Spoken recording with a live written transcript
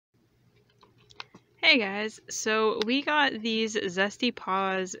Hey guys, so we got these Zesty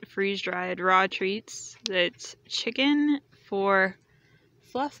Paws freeze-dried raw treats. That's chicken for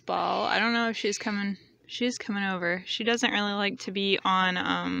Fluff Ball. I don't know if she's coming over. She doesn't really like to be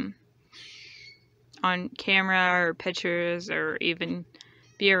on camera or pictures or even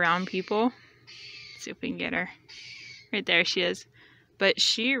be around people. Let's see if we can get her. Right there she is. But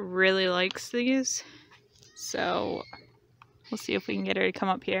she really likes these. So we'll see if we can get her to come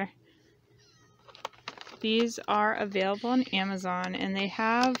up here. These are available on Amazon and they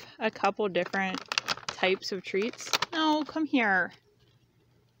have a couple different types of treats. No, come here.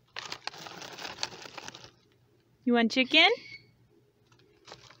 You want chicken?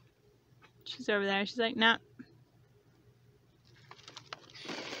 She's over there. She's like, nah.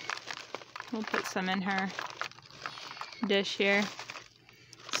 We'll put some in her dish here.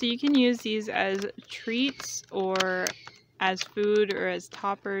 So you can use these as treats or as food or as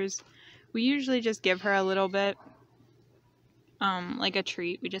toppers. We usually just give her a little bit, like a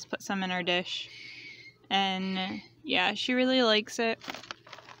treat. We just put some in her dish. And yeah, she really likes it.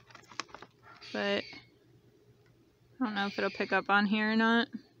 But I don't know if it'll pick up on here or not.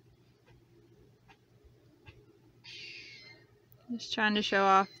 Just trying to show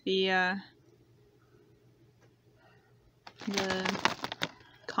off the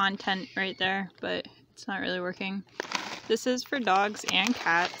content right there, but it's not really working. This is for dogs and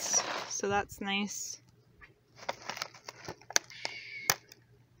cats, so that's nice.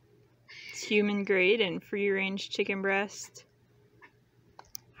 It's human grade and free range chicken breast.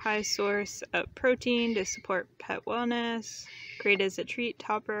 High source of protein to support pet wellness. Great as a treat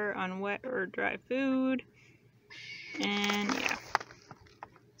topper on wet or dry food. And yeah.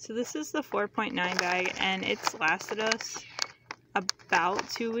 So this is the 4.9 bag and it's lasted us about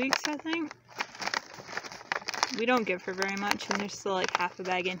 2 weeks, I think. We don't give her very much and there's still like half a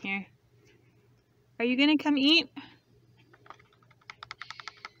bag in here. Are you gonna come eat?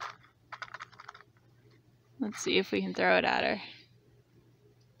 Let's see if we can throw it at her.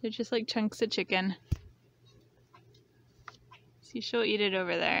 They're just like chunks of chicken. See, she'll eat it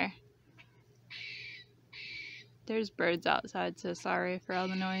over there. There's birds outside, so sorry for all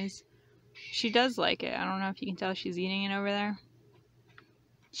the noise. She does like it. I don't know if you can tell she's eating it over there.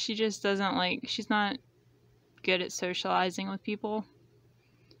 She just doesn't like, she's not good at socializing with people.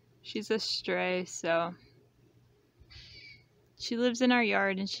 She's a stray, so she lives in our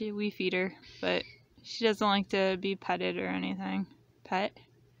yard and we feed her, but she doesn't like to be petted or anything.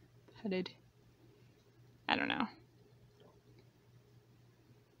 Petted. I don't know.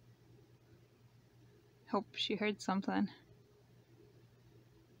 Hope she heard something.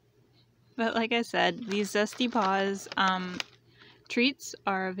 But like I said, these Zesty Paws treats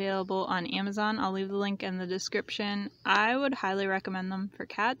are available on Amazon. I'll leave the link in the description. I would highly recommend them for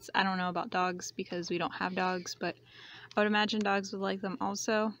cats. I don't know about dogs because we don't have dogs, but I would imagine dogs would like them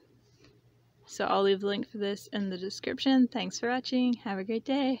also. So I'll leave the link for this in the description. Thanks for watching. Have a great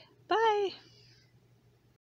day. Bye!